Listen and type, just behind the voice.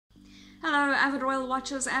Hello avid royal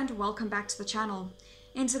watchers and welcome back to the channel.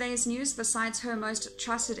 In today's news, besides her most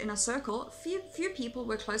trusted inner circle, few people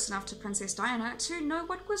were close enough to Princess Diana to know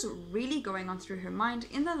what was really going on through her mind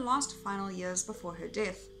in the last final years before her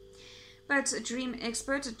death. But dream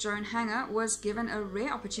expert Joan Hanger was given a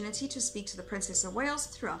rare opportunity to speak to the Princess of Wales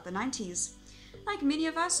throughout the 90s. Like many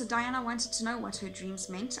of us, Diana wanted to know what her dreams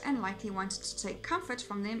meant and likely wanted to take comfort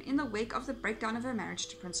from them in the wake of the breakdown of her marriage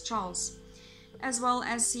to Prince Charles. As well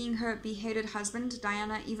as seeing her beheaded husband,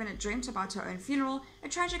 Diana even dreamt about her own funeral, a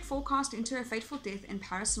tragic forecast into her fateful death in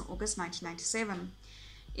Paris in August 1997.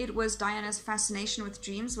 It was Diana's fascination with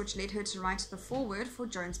dreams which led her to write the foreword for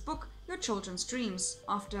Joan's book, Your Children's Dreams.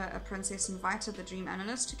 After a princess invited the dream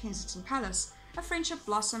analyst to Kensington Palace, a friendship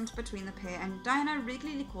blossomed between the pair and Diana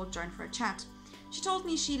regularly called Joan for a chat. She told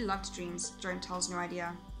me she loved dreams, Joan tells New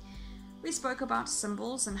Idea. We spoke about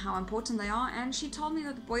symbols and how important they are, and she told me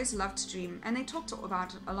that the boys loved to dream, and they talked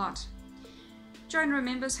about it a lot. Joan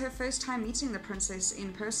remembers her first time meeting the princess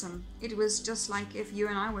in person. It was just like if you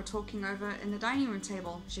and I were talking over in the dining room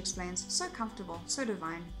table, she explains. So comfortable, so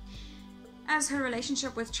divine. As her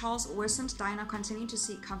relationship with Charles worsened, Diana continued to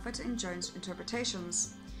seek comfort in Joan's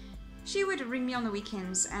interpretations. She would ring me on the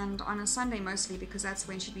weekends, and on a Sunday mostly, because that's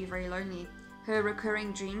when she'd be very lonely. Her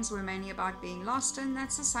recurring dreams were mainly about being lost, and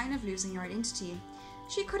that's a sign of losing your identity.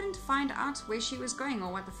 She couldn't find out where she was going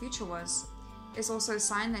or what the future was. It's also a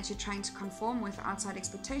sign that you're trying to conform with outside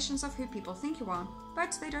expectations of who people think you are,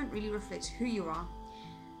 but they don't really reflect who you are.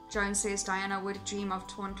 Joan says Diana would dream of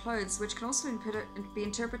torn clothes, which can also be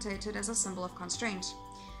interpreted as a symbol of constraint.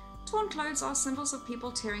 Torn clothes are symbols of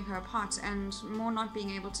people tearing her apart and more not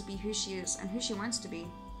being able to be who she is and who she wants to be.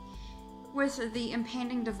 With the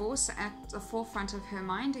impending divorce at the forefront of her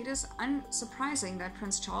mind, it is unsurprising that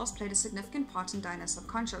Prince Charles played a significant part in Diana's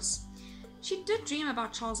subconscious. She did dream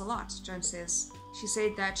about Charles a lot, Joan says. She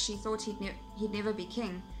said that she thought he'd never be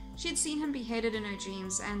king. She had seen him beheaded in her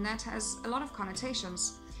dreams, and that has a lot of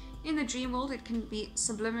connotations. In the dream world, it can be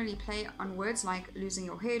subliminally play on words like losing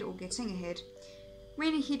your head or getting ahead.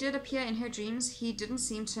 When he did appear in her dreams, he didn't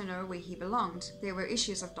seem to know where he belonged. There were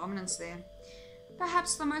issues of dominance there.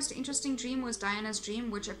 Perhaps the most interesting dream was Diana's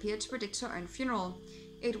dream, which appeared to predict her own funeral.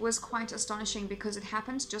 It was quite astonishing because it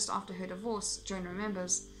happened just after her divorce, Joan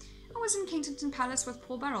remembers. I was in Kensington Palace with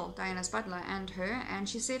Paul Burrell, Diana's butler, and her, and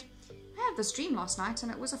she said, I had this dream last night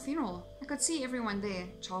and it was a funeral. I could see everyone there.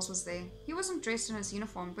 Charles was there. He wasn't dressed in his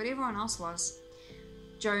uniform, but everyone else was.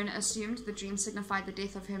 Joan assumed the dream signified the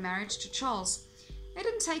death of her marriage to Charles. I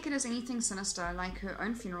didn't take it as anything sinister, like her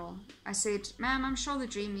own funeral. I said, Ma'am, I'm sure the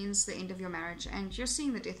dream means the end of your marriage, and you're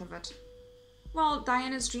seeing the death of it. While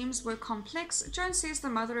Diana's dreams were complex, Joan says the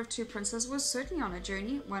mother of two princes was certainly on a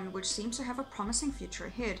journey, one which seemed to have a promising future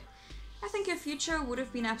ahead. I think her future would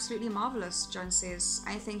have been absolutely marvelous, Joan says.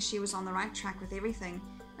 I think she was on the right track with everything.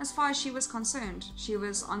 As far as she was concerned, she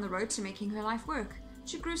was on the road to making her life work.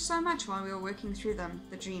 She grew so much while we were working through them,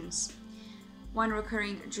 the dreams. One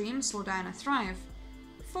recurring dream saw Diana thrive.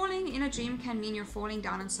 Falling in a dream can mean you're falling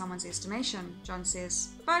down in someone's estimation, John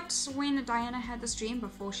says. But when Diana had this dream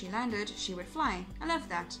before she landed, she would fly. I love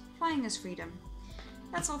that. Flying is freedom.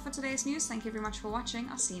 That's all for today's news. Thank you very much for watching.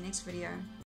 I'll see you next video.